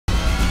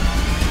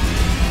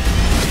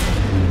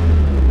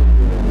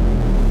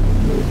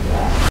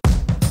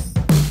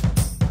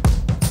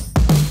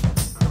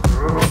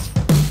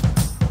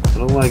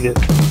dig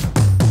it.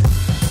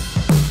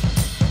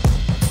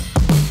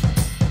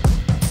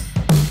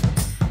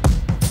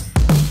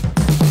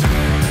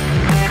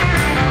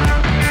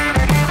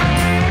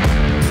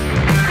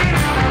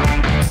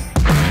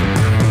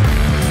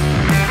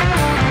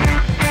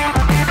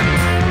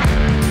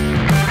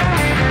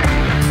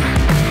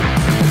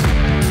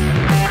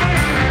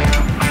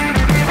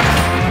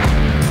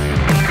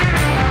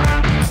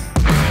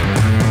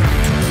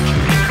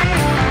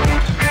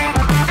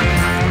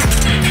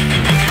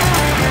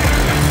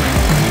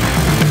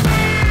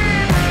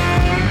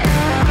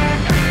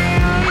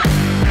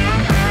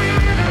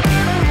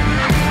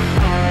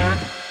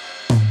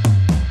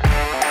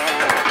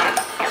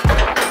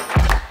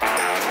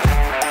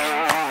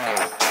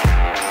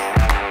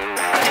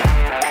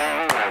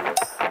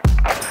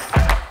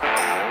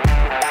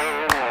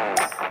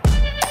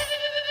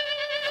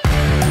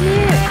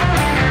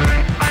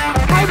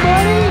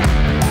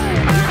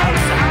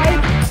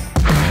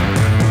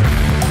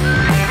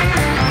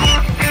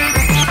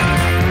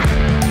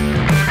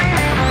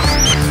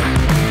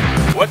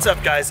 What's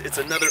up, guys? It's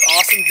another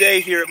awesome day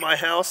here at my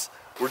house.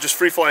 We're just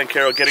free flying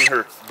Carol, getting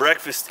her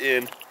breakfast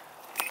in.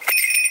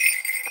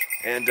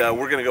 And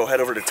we're gonna go head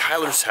over to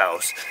Tyler's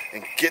house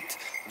and get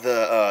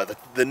the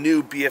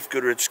new BF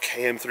Goodrich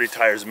KM3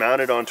 tires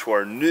mounted onto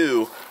our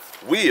new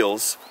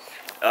wheels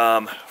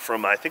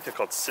from, I think they're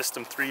called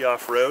System 3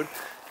 Off-Road.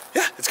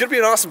 Yeah, it's gonna be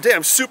an awesome day.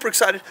 I'm super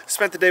excited.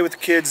 Spent the day with the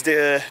kids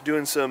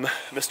doing some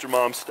Mr.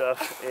 Mom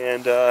stuff.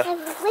 And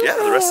yeah,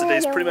 the rest of the day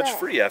is pretty much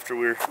free after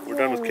we're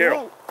done with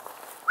Carol.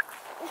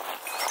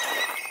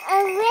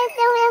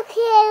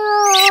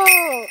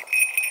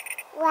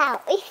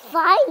 Wow, it's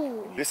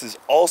fun. This is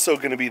also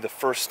going to be the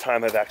first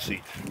time I've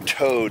actually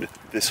towed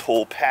this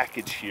whole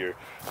package here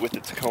with the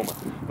Tacoma.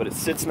 But it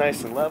sits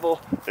nice and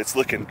level. It's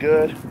looking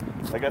good.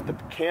 I got the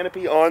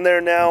canopy on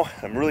there now.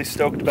 I'm really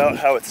stoked about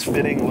how it's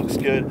fitting. It looks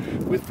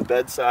good with the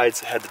bed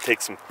sides. I had to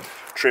take some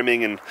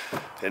trimming and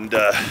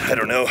I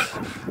don't know,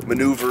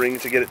 maneuvering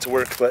to get it to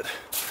work, but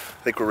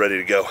I think we're ready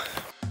to go.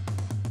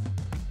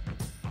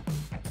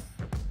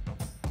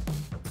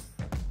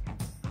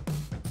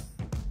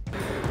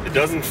 It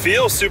doesn't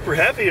feel super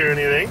heavy or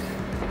anything.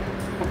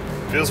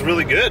 Feels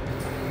really good.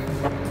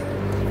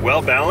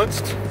 Well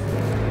balanced.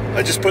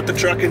 I just put the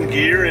truck in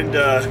gear and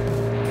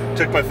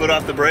took my foot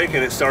off the brake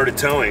and it started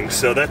towing.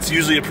 So that's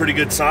usually a pretty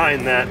good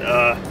sign that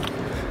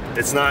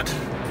it's not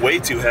way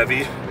too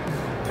heavy.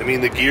 I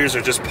mean, the gears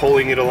are just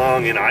pulling it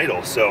along in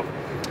idle. So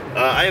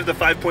I have the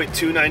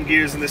 5.29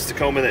 gears in this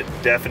Tacoma. That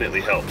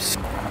definitely helps.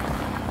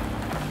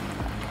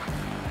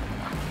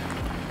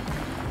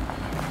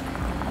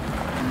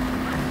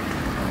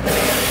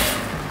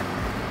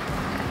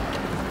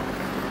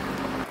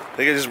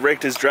 I think I just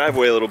raked his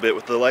driveway a little bit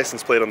with the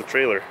license plate on the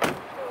trailer.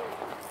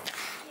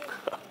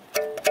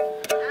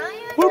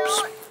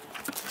 Whoops.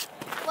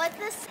 What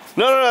this?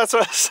 No, that's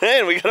what I was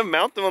saying. We gotta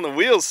mount them on the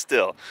wheels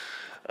still.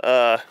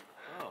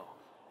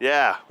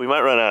 Yeah, we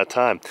might run out of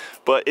time.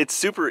 But it's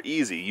super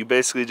easy. You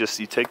basically you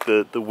take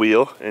the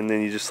wheel and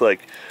then you just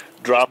like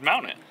drop. Just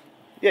mount it.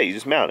 Yeah, you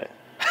just mount it.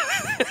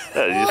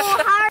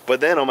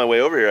 But then on my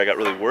way over here, I got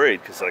really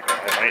worried because like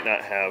I might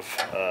not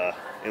have,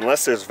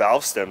 unless there's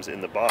valve stems in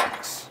the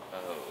box.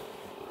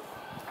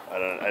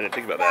 I didn't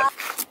think about that.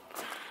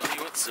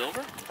 You went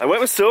silver? I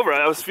went with silver.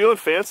 I was feeling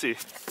fancy.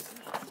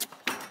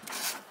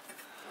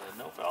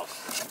 No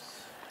valves.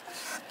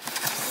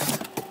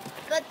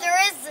 But there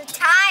is the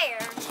tire.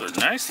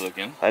 They're nice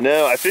looking. I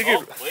know. I figured.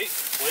 Oh, wait.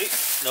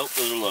 Nope,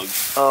 those are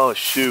lugs. Oh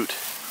shoot.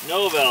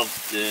 No valve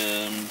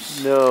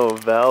stems. No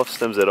valve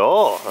stems at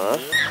all, huh?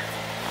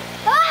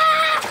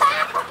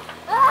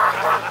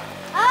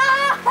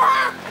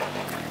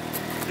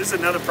 This is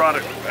another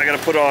product I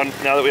gotta put on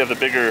now that we have the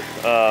bigger,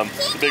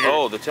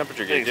 Oh, the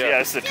temperature gauge. Yeah,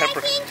 this is the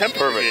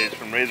temperature gauge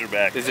from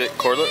Razorback. Is it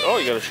cordless? Oh,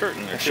 you got a shirt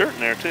in there. A shirt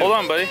in there too. Hold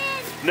on, buddy.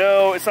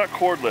 No, it's not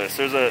cordless.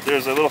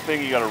 There's a little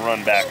thing you gotta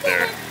run back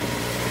there.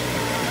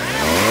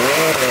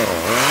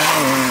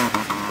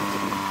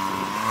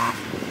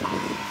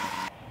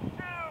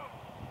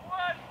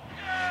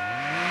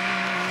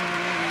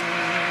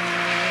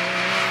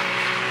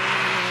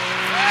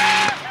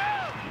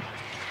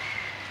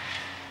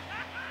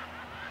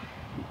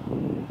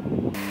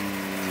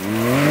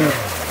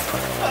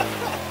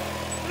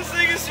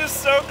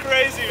 So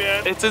crazy,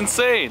 man. It's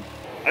insane.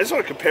 I just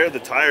want to compare the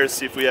tires,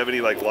 see if we have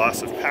any like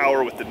loss of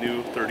power with the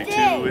new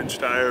 32-inch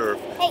tire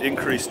or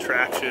increased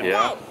traction.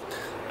 Yeah.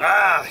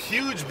 Ah,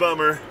 huge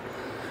bummer.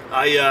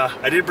 I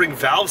didn't bring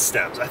valve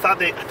stems. I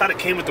thought it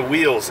came with the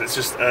wheels. It's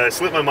just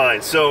slipped my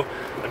mind. So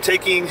I'm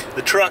taking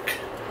the truck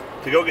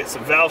to go get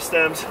some valve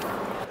stems.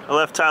 I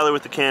left Tyler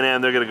with the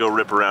Can-Am. They're gonna go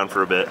rip around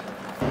for a bit.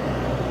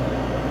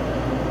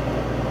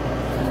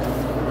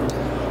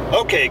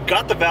 Okay,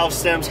 got the valve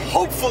stems.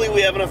 Hopefully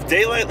we have enough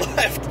daylight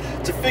left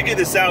to figure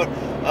this out.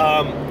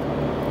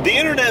 The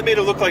internet made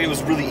it look like it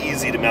was really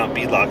easy to mount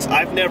bead locks.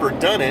 I've never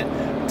done it.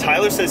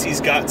 Tyler says he's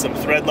got some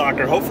thread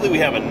locker. Hopefully we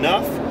have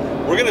enough.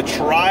 we're gonna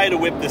try to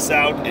whip this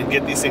out and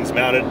get these things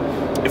mounted.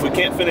 If we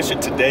can't finish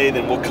it today,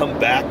 then we'll come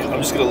back.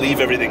 I'm just gonna leave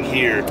everything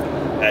here,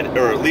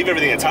 or leave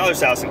everything at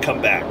Tyler's house and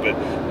come back. But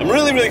I'm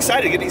really, really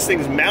excited to get these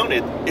things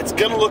mounted. It's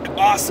gonna look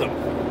awesome.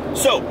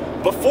 So,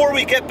 before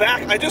we get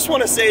back, I just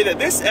wanna say that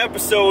this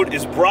episode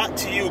is brought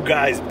to you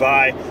guys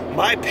by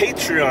my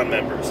Patreon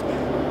members.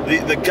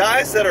 The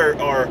guys that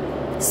are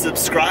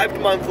subscribed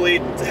monthly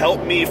to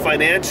help me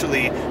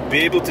financially be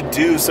able to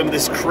do some of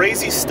this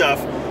crazy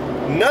stuff.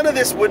 None of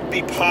this would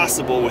be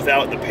possible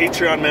without the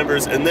Patreon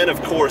members, and then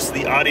of course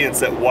the audience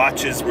that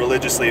watches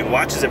religiously and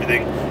watches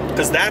everything,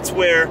 because that's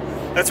where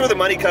the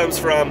money comes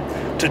from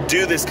to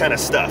do this kind of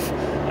stuff.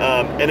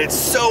 And it's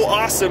so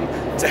awesome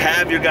to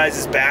have your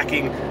guys'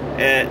 backing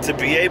and to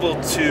be able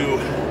to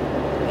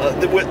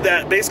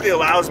that basically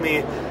allows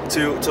me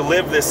to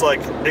live this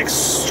like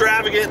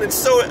extravagant and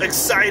so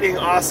exciting,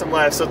 awesome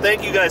life. So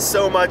thank you guys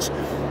so much.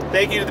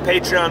 Thank you to the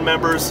Patreon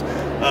members.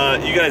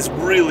 You guys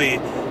really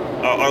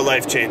are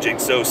life-changing.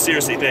 So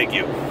seriously, thank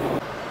you.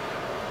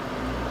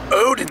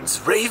 Odin's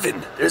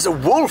raven. There's a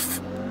wolf.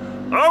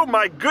 Oh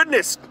my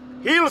goodness.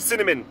 Heel,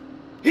 Cinnamon.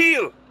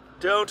 Heel.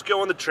 Don't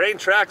go on the train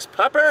tracks,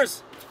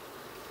 puppers.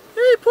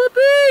 Hey,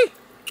 puppy.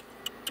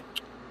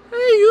 Hey,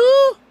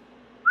 you.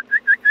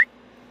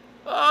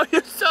 Oh,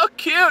 you're so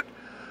cute.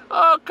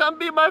 Oh, come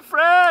be my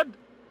friend.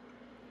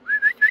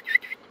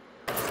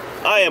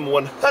 I am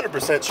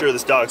 100% sure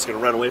this dog's gonna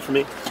run away from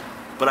me,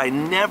 but I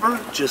never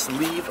just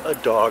leave a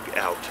dog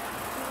out.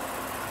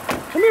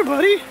 Come here,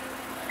 buddy.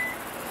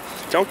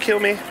 Don't kill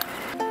me.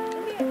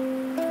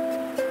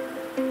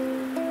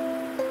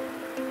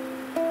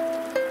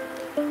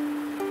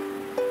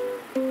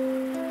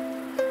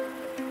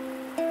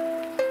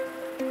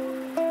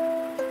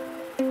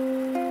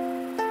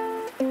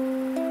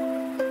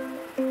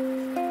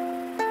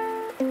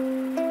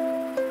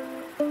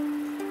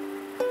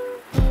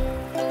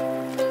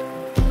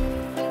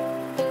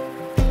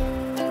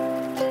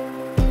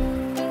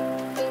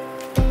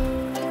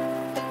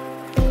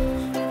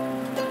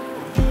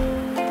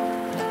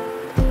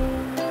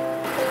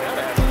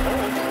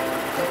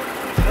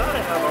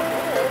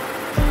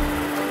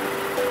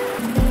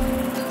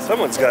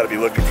 Someone's got to be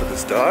looking for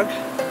this dog.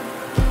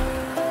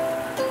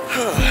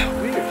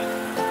 Weird.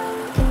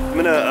 I'm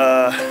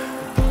gonna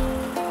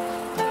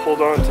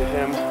hold on to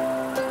him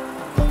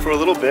for a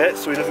little bit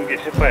so he doesn't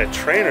get hit by a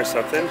train or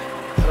something.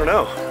 I don't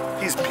know.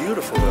 He's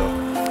beautiful though.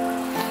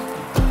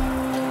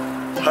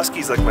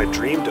 Husky's like my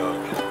dream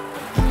dog.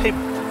 Hey,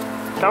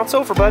 bounce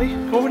over, buddy.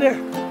 Go over there.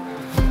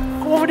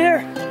 Go over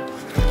there.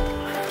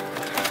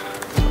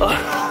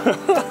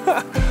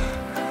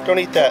 Don't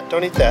eat that.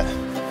 Don't eat that.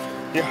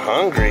 You're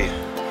hungry.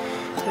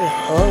 You're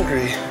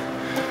hungry.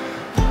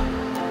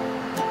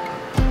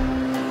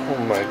 Oh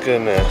my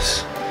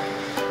goodness.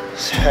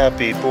 This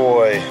happy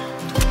boy.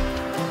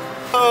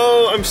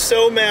 Oh, I'm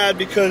so mad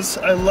because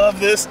I love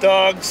this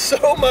dog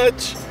so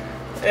much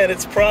and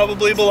it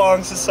probably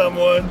belongs to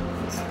someone.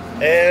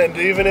 And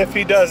even if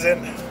he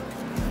doesn't,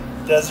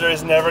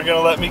 Desiree's never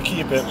gonna let me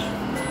keep him.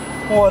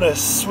 What a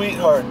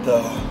sweetheart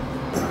though.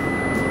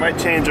 Might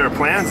change our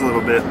plans a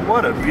little bit.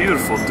 What a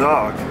beautiful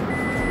dog.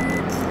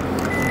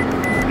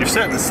 You're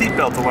setting the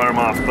seatbelt alarm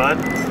off, bud.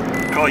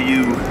 I'll call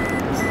you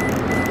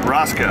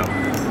Roscoe.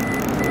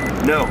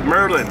 No,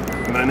 Merlin.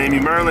 I'm gonna name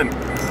you Merlin.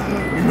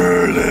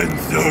 Merlin,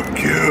 so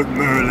cute,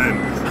 Merlin.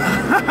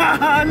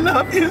 I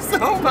love you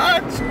so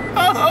much.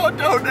 Oh,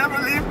 don't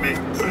ever leave me.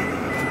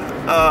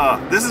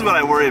 This is what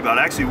I worry about.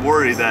 I actually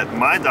worry that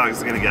my dog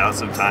is gonna get out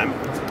sometime,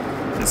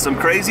 and some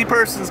crazy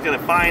person's gonna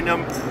find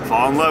him,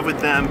 fall in love with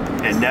them,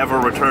 and never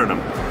return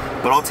him.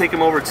 But I'll take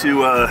him over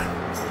to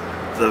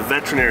the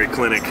veterinary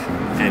clinic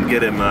and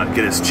get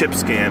his chip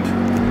scanned,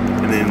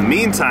 and then in the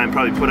meantime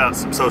probably put out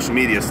some social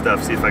media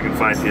stuff, see if I can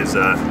find his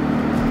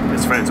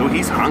friends. Oh,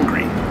 he's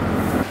hungry.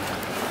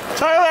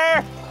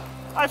 Tyler,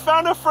 I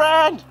found a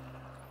friend.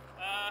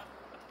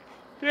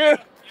 Dude,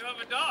 you have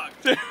a dog.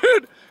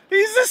 Dude,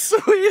 he's the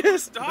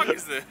sweetest. What dog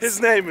is this? His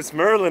name is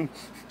Merlin.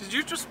 Did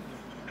you just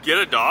get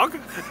a dog?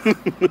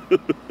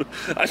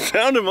 I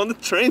found him on the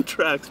train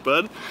tracks,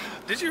 bud.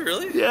 Did you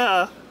really?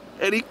 Yeah.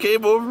 And he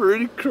came over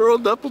and he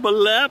curled up on my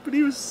lap and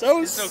he was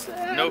so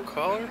sad. No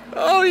collar?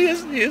 Oh, he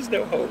has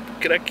no hope.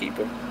 Can I keep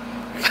him?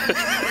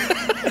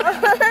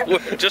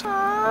 Just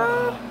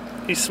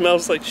he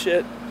smells like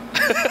shit.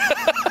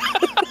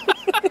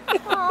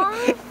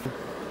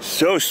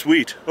 So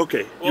sweet.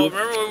 Okay. Well,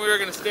 remember when we were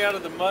gonna stay out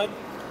of the mud?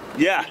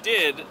 Yeah. We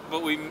did,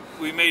 but we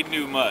made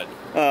new mud.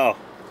 Oh,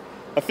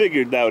 I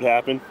figured that would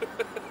happen.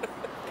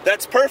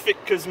 That's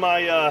perfect because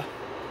my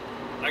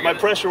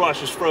pressure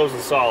washer's frozen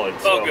solid.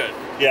 So, oh, good.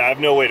 Yeah, I have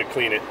no way to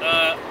clean it.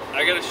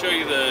 I gotta show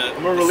you the.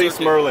 I'm gonna release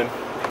Merlin.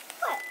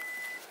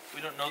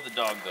 We don't know the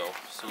dog though,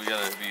 so we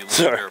gotta be a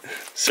little careful.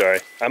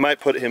 Sorry, I might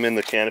put him in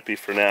the canopy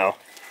for now.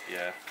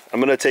 Yeah. I'm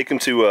gonna take him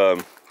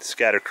to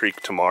Scatter Creek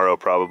tomorrow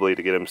probably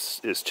to get him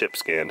his chip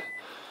scanned.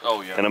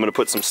 Oh yeah. And I'm gonna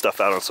put some stuff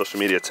out on social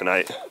media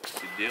tonight.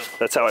 Good deal.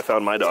 That's how I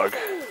found my dog.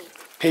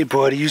 Hey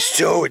buddy, you're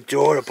so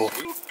adorable.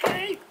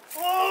 Hey.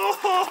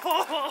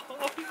 Oh,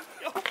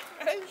 so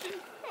precious.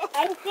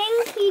 I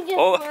think he just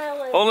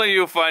Only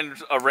you find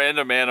a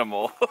random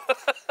animal.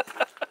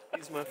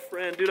 He's my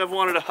friend. Dude, I've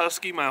wanted a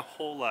husky my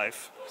whole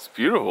life. It's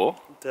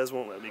beautiful. Des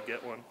won't let me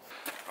get one.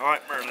 All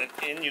right, Merlin,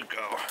 in you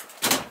go.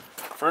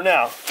 For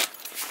now,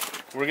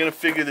 we're gonna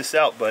figure this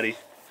out, buddy.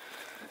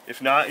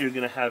 If not, you're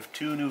gonna have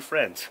 2 new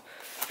friends,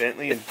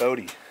 Bentley and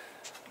Bodie.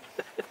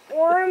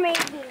 Or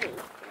maybe me.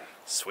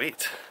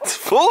 Sweet. It's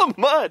full of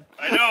mud.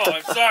 I know,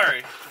 I'm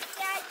sorry.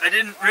 I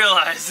didn't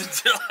realize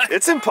until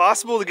It's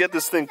impossible to get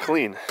this thing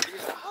clean.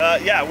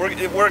 Yeah, we're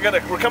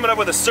coming up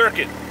with a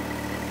circuit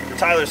for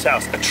Tyler's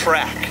house, a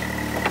track.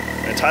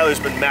 And Tyler's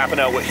been mapping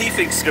out what he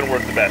thinks is gonna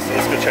work the best. So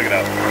let's go check it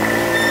out.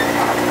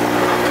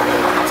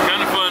 It's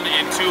kind of fun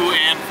in 2-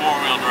 and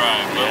 4-wheel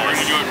drive, but we're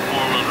gonna do it in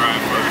 4-wheel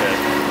drive first. Okay.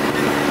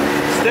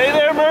 Stay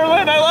there,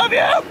 Merlin. I love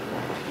you.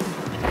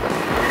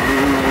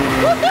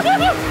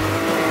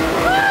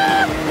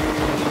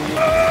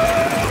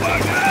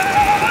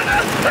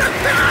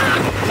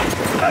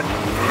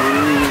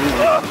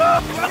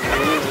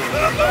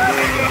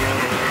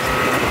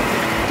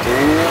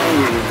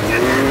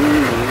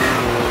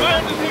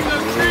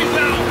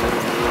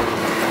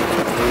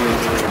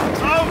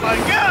 Oh my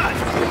God!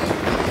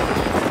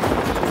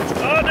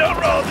 Oh, don't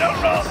roll, don't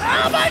roll!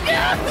 Oh my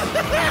God!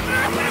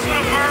 There's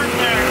a bird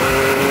there.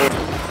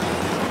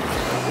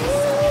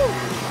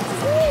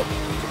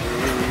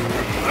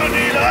 I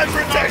need eye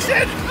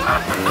protection.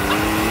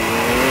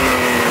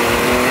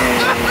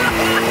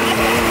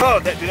 Oh,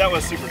 dude, that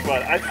was super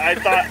fun.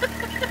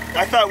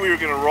 I thought we were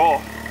gonna roll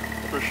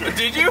for sure.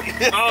 Did you?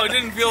 Oh, it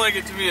didn't feel like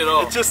it to me at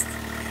all. It's just,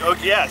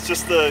 okay, yeah, it's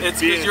just the.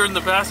 It's because you're in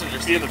the passenger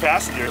seat. Being the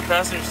passenger. The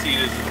passenger seat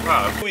is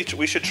wow.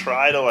 We should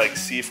try to like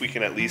see if we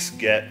can at least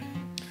get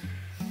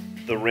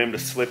the rim to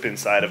slip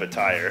inside of a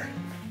tire,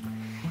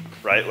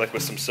 right? Like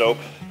with some soap,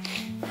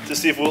 to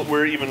see if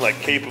we're even like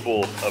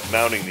capable of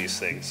mounting these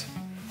things.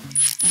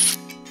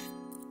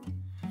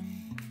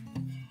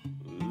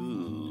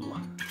 Ooh.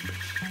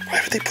 Why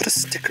would they put a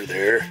sticker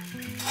there?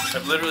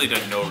 I've literally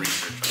done no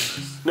research on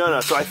this. No,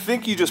 so I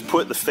think you just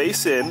put the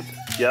face in,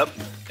 yep,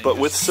 but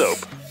with soap.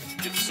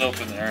 Get soap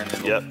in there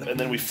and yep, and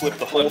then we flip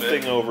the whole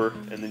thing over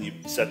and then you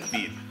set the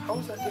bead. How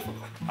is that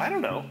difficult? I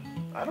don't know.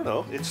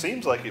 It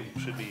seems like it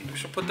should be. We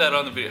should put that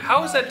on the video.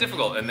 How is that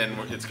difficult? And then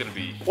it's gonna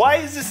be. Why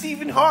is this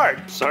even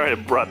hard? Sorry I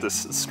brought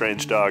this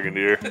strange dog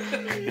into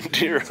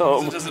your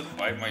home. It doesn't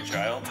bite my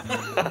child.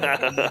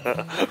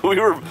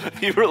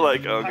 You were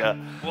like, oh God.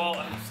 Well,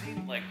 I've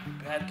seen like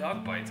bad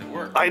dog bites at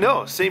work. I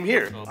know, same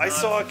here. I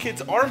saw a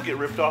kid's arm get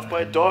ripped off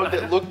by a dog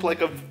that looked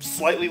like a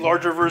slightly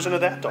larger version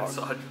of that dog. I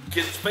saw a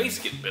kid's face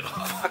get bit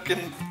off.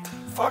 Fucking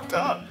fucked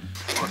up.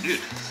 Oh, dude.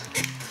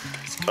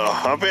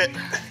 Hump it.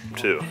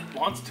 2. It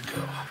wants to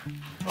go.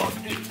 Oh,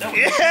 dude, that was,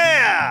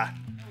 yeah!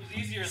 That was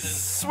easier than.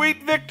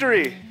 Sweet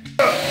victory.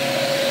 We're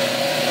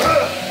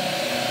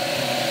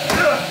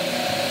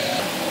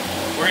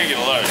gonna get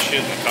a lot of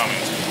shit in the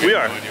comments. We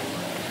are.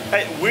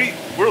 Hey,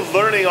 we're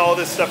learning all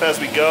this stuff as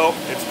we go.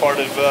 It's part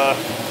of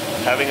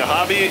having a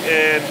hobby,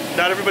 and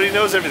not everybody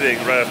knows everything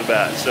right off the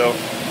bat. So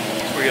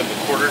we have the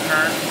quarter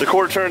turn. The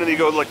quarter turn, and you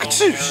go like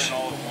swoosh.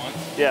 All at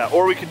once. Yeah,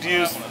 or we could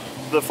use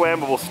the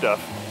flammable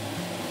stuff.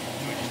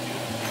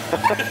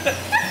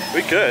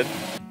 We could.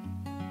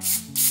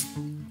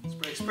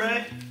 Spray,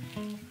 spray.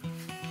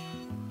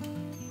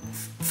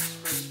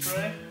 Spray,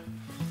 spray.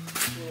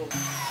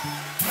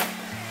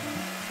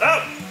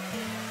 Oh!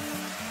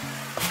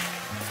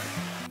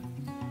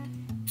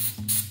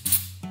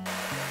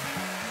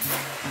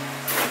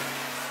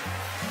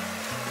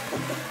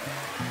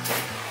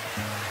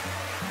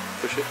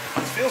 Push it.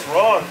 This feels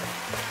wrong.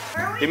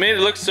 He made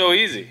it look so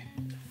easy.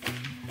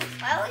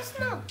 I always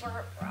smell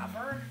burnt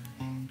rubber.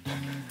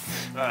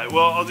 All right.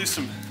 Well, I'll do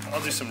some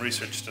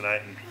research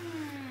tonight, and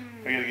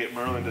we're gonna get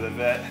Merlin to the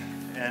vet,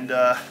 and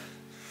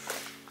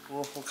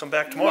we'll come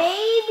back tomorrow.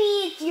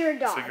 Maybe it's your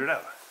dog. Figure it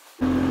out.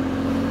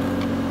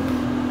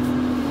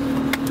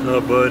 Oh,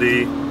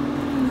 buddy.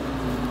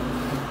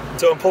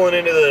 So I'm pulling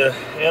into the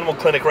animal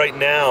clinic right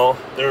now.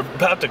 They're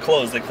about to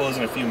close. They close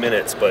in a few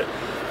minutes, but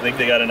I think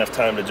they got enough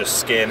time to just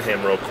scan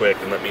him real quick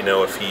and let me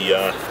know if he,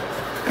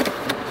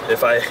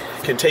 if I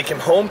can take him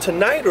home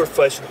tonight, or if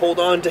I should hold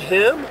on to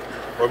him,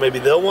 or maybe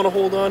they'll want to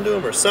hold on to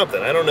him or something.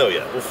 I don't know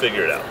yet. We'll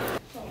figure it out.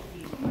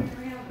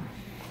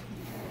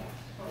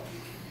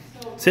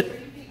 Sit.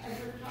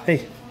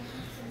 Hey,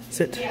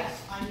 sit.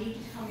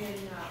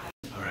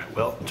 All right,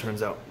 well, it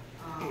turns out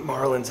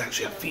Marlin's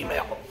actually a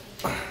female.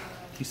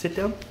 You sit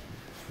down?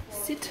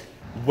 Sit.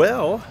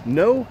 Well,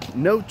 no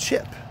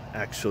chip,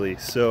 actually.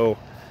 So,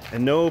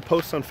 and no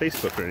posts on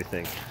Facebook or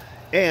anything.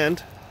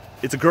 And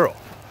it's a girl.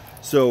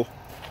 So,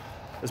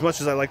 as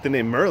much as I like the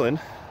name Merlin,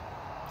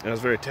 and I was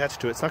very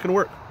attached to it, it's not gonna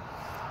work.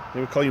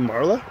 They would call you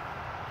Marla?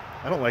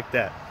 I don't like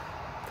that.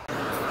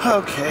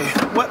 Okay,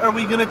 what are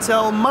we gonna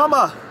tell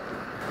Mama?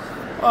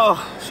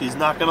 Oh, she's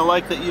not gonna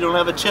like that you don't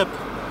have a chip.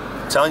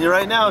 I'm telling you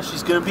right now,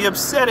 she's gonna be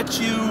upset at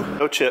you.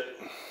 No chip.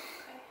 We'll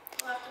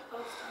have to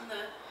post on the...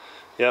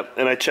 Yep,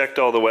 and I checked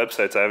all the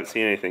websites. I haven't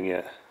seen anything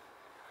yet.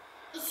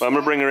 But I'm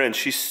gonna bring her in.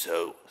 She's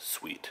so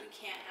sweet. We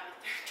can't have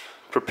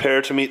it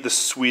Prepare to meet the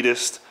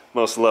sweetest,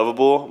 most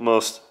lovable,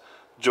 most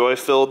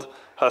joy-filled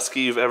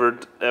husky you've ever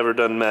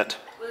met.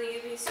 Will you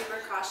be super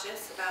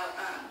cautious about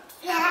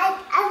Yeah,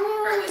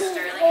 her with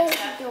Sterling and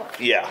stuff?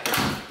 Yeah.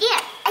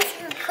 Yeah, I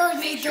can close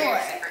Make the sure door.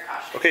 you're super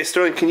cautious. Okay,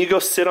 Sterling, can you go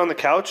sit on the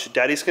couch?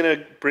 Daddy's gonna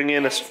bring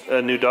in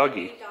a new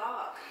doggy. New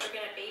dog. We're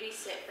gonna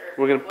babysit her.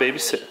 We're gonna 1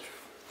 babysit week.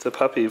 the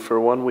puppy for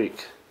 1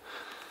 week.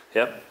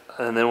 Yep,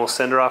 and then we'll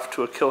send her off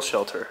to a kill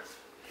shelter.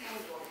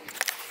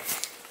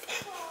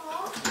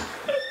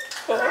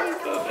 Oh,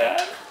 so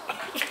bad.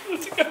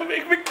 Is he gonna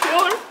make me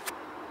kill her?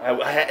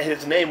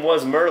 His name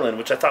was Merlin,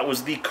 which I thought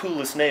was the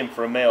coolest name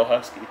for a male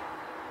husky.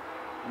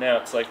 Now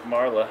it's like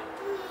Marla.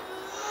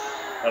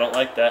 I don't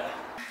like that.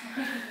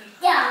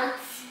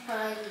 That's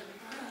funny.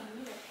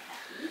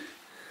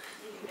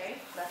 Very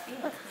fluffy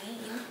and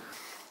clean.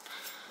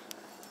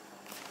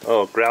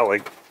 Oh,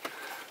 growling.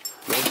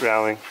 No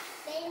growling.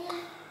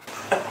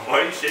 Why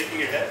are you shaking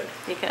your head?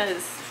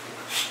 Because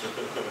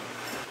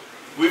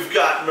We've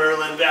got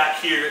Merlin back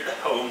here at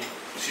home.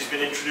 She's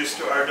been introduced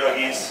to our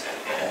doggies.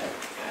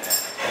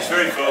 She's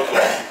very vocal.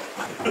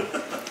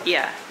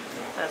 yeah,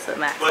 that's what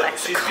Max But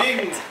likes to she's call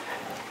being it.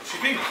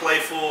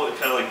 playful and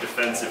kind of like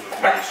defensive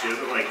of me. She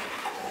doesn't like.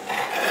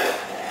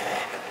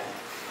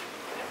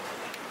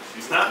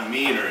 She's not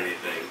mean or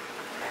anything.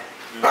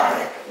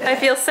 I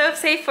feel so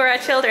safe for our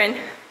children.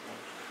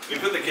 We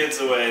put the kids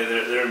away.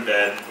 They're in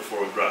bed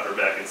before we brought her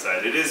back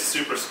inside. It is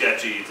super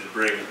sketchy to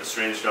bring a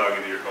strange dog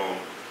into your home.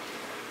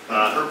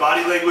 Her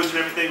body language and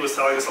everything was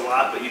telling us a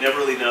lot, but you never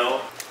really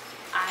know.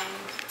 I'm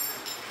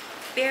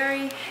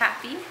very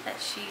happy that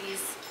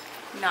she's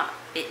not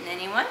bitten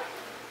anyone.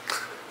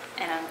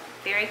 And I'm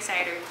very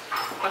excited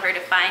for her to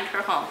find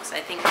her home because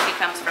I think she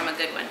comes from a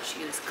good one.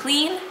 She is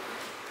clean,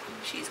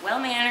 she's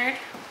well-mannered,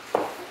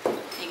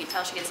 and you can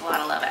tell she gets a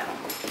lot of love at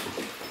home.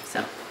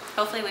 So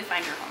hopefully we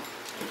find her home.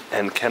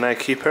 And can I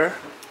keep her?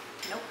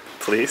 Nope.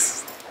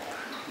 Please?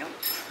 Nope.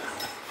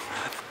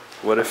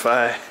 What if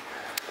I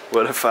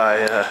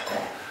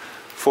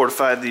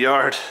fortified the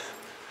yard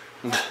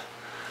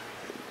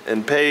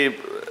and pay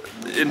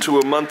into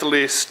a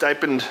monthly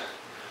stipend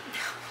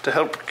to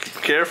help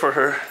care for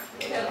her?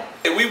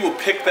 We will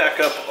pick back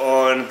up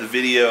on the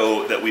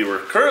video that we were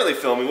currently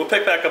filming. We'll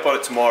pick back up on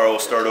it tomorrow. We'll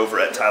start over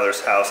at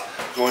Tyler's house.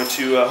 Going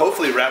to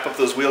hopefully wrap up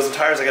those wheels and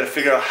tires. I got to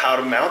figure out how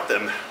to mount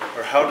them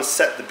or how to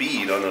set the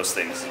bead on those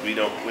things. We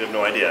have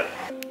no idea.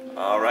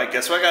 All right,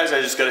 guess what, guys?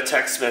 I just got a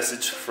text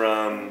message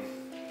from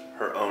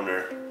her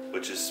owner,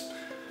 which is,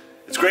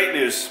 it's great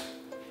news.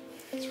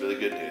 It's really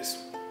good news.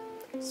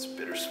 It's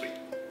bittersweet.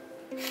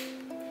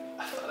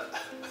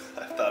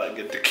 I thought I'd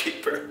get to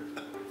keep her.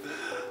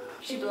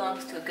 She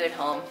belongs to a good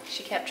home.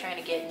 She kept trying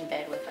to get in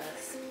bed with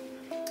us.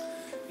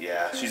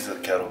 Yeah, she's a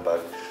kettle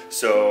bug.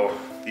 So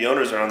the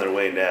owners are on their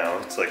way now.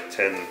 It's like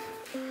 10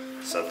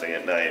 something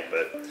at night,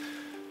 but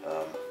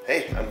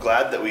hey, I'm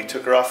glad that we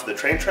took her off the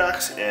train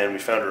tracks and we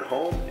found her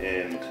home,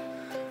 and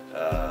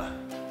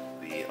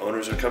the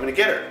owners are coming to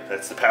get her.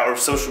 That's the power of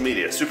social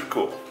media. Super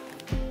cool.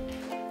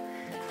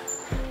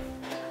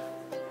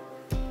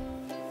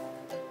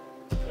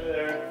 Hey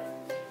there.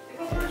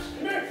 Come first.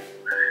 Come here.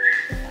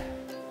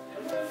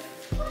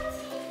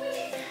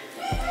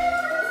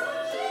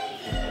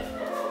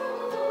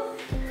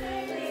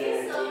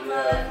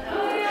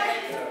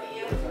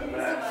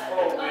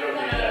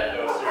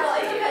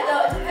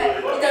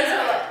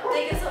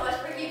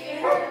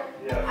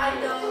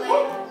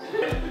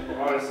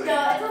 Honestly.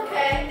 No, it's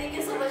okay. Thank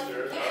you so much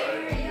for keeping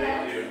her.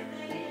 Thank you.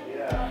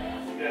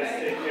 Yeah. You guys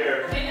take care.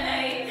 Good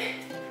night.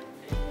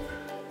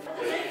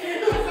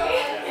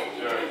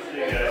 Sure. See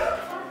you guys.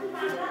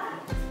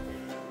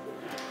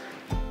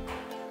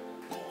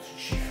 Oh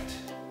shit.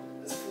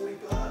 That's $40.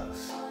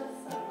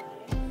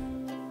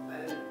 I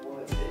didn't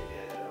want to take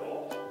it at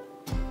all.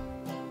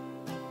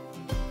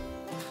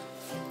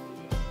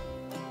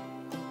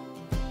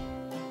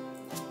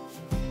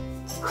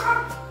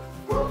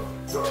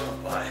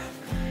 Bye.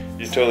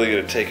 You're totally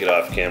gonna take it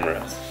off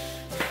camera.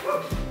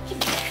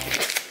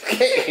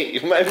 Hey,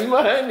 my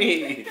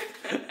money!